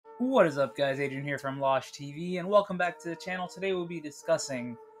What is up, guys? Adrian here from Losh TV, and welcome back to the channel. Today we'll be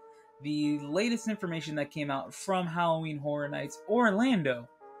discussing the latest information that came out from Halloween Horror Nights Orlando.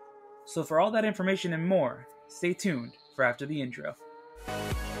 So for all that information and more, stay tuned for after the intro.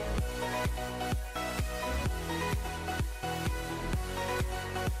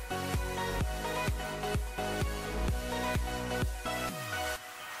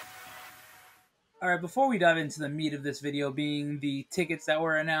 Alright, before we dive into the meat of this video, being the tickets that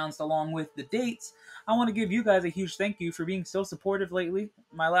were announced along with the dates, I want to give you guys a huge thank you for being so supportive lately.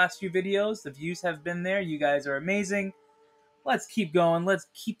 My last few videos, the views have been there. You guys are amazing. Let's keep going. Let's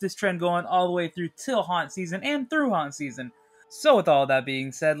keep this trend going all the way through till haunt season and through haunt season. So with all that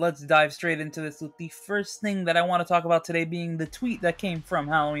being said, let's dive straight into this with the first thing that I want to talk about today being the tweet that came from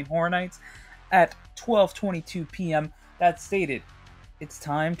Halloween Horror Nights at 12:22 p.m. that stated, "It's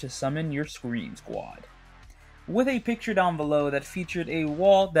time to summon your Scream Squad," with a picture down below that featured a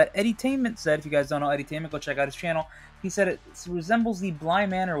wall that Editainment said, if you guys don't know Editainment, go check out his channel, he said it resembles the Bly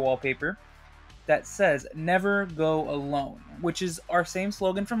Manor wallpaper that says, "Never go alone," which is our same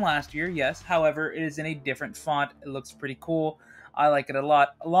slogan from last year, yes, however, it is in a different font. It looks pretty cool. I like it a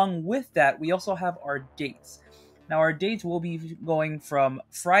lot. Along with that, we also have our dates. Now, our dates will be going from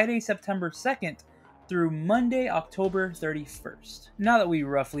Friday, September 2nd, through Monday, October 31st. Now that we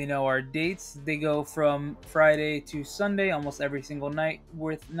roughly know our dates, they go from Friday to Sunday almost every single night,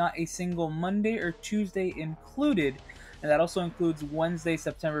 with not a single Monday or Tuesday included, and that also includes Wednesday,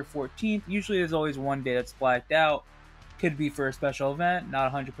 September 14th. Usually there's always one day that's blacked out. Could be for a special event,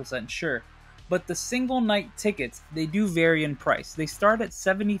 not 100% sure. But the single night tickets, they do vary in price. They start at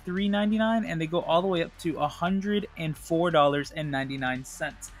 $73.99 and they go all the way up to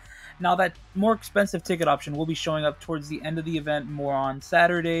 $104.99. Now, that more expensive ticket option will be showing up towards the end of the event, more on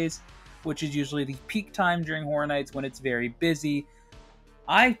Saturdays, which is usually the peak time during Horror Nights when it's very busy.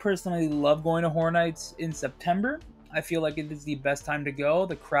 I personally love going to Horror Nights in September. I feel like it is the best time to go.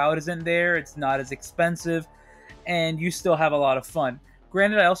 The crowd isn't there, it's not as expensive, and you still have a lot of fun.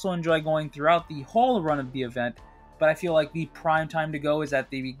 Granted, I also enjoy going throughout the whole run of the event, but I feel like the prime time to go is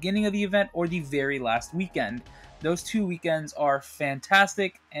at the beginning of the event or the very last weekend. Those two weekends are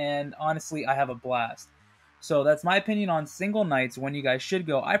fantastic, and honestly, I have a blast. So that's my opinion on single nights when you guys should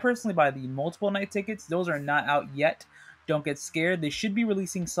go. I personally buy the multiple night tickets. Those are not out yet. Don't get scared. They should be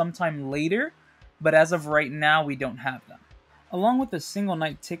releasing sometime later, but as of right now, we don't have them. Along with the single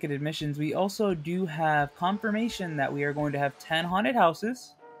night ticket admissions, we also do have confirmation that we are going to have 10 haunted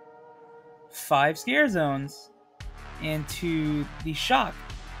houses, 5 scare zones, and to the shock,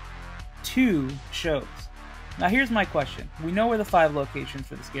 2 shows. Now here's my question. We know where the 5 locations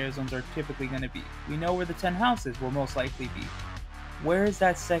for the scare zones are typically going to be. We know where the 10 houses will most likely be. Where is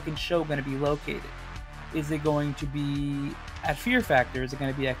that second show going to be located? Is it going to be at Fear Factor? Is it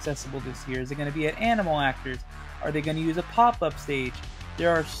going to be accessible this year? Is it going to be at Animal Actors? Are they going to use a pop-up stage? There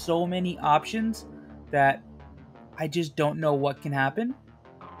are so many options that I just don't know what can happen,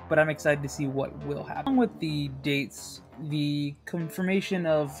 but I'm excited to see what will happen. Along with the dates, the confirmation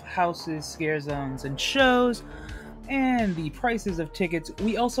of houses, scare zones, and shows, and the prices of tickets,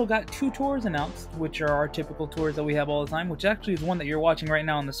 we also got 2 tours announced, which are our typical tours that we have all the time, which actually is one that you're watching right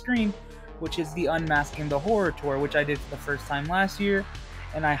now on the screen, which is the Unmasking the Horror Tour, which I did for the first time last year,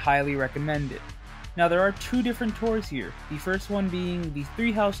 and I highly recommend it. Now, there are 2 different tours here. The first one being the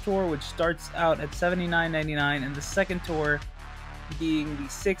 3-house tour, which starts out at $79.99, and the second tour being the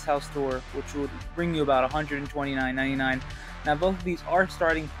 6-house tour, which would bring you about $129.99. Now, both of these are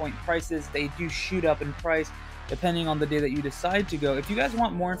starting point prices. They do shoot up in price depending on the day that you decide to go. If you guys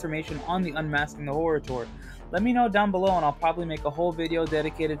want more information on the Unmasking the Horror Tour, let me know down below, and I'll probably make a whole video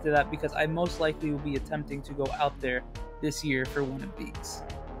dedicated to that, because I most likely will be attempting to go out there this year for one of these.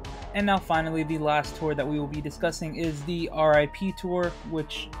 And now finally, the last tour that we will be discussing is the RIP tour,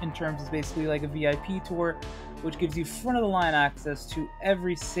 which in terms is basically like a VIP tour, which gives you front of the line access to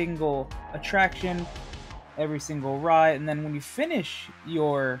every single attraction, every single ride, and then when you finish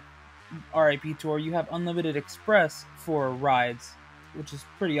your RIP tour, you have unlimited express for rides, which is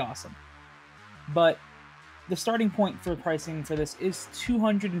pretty awesome. But the starting point for pricing for this is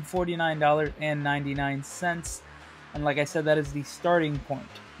 $249.99, and like I said, that is the starting point,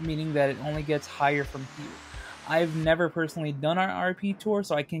 meaning that it only gets higher from here. I've never personally done an RP tour,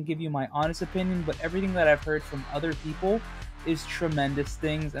 so I can't give you my honest opinion, but everything that I've heard from other people is tremendous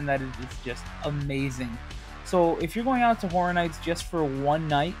things, and that it is just amazing. So if you're going out to Horror Nights just for one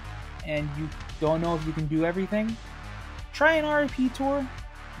night, and you don't know if you can do everything, try an RP tour.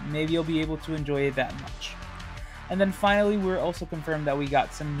 Maybe you'll be able to enjoy it that much. And then finally, we're also confirmed that we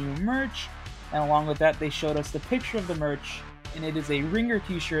got some new merch, and along with that, they showed us the picture of the merch and it is a ringer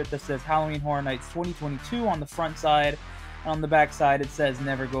t-shirt that says Halloween Horror Nights 2022 on the front side, and on the back side it says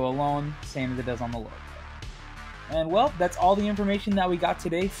Never Go Alone, same as it does on the logo. And well, that's all the information that we got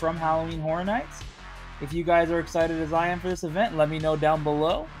today from Halloween Horror Nights. If you guys are excited as I am for this event, let me know down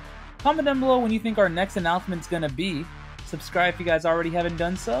below. Comment down below when you think our next announcement is going to be. Subscribe if you guys already haven't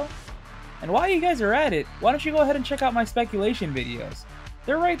done so. And while you guys are at it, why don't you go ahead and check out my speculation videos.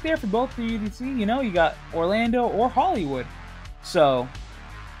 They're right there for both of you to see. You know, you got Orlando or Hollywood. So,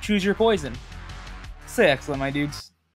 choose your poison. Stay excellent, my dudes.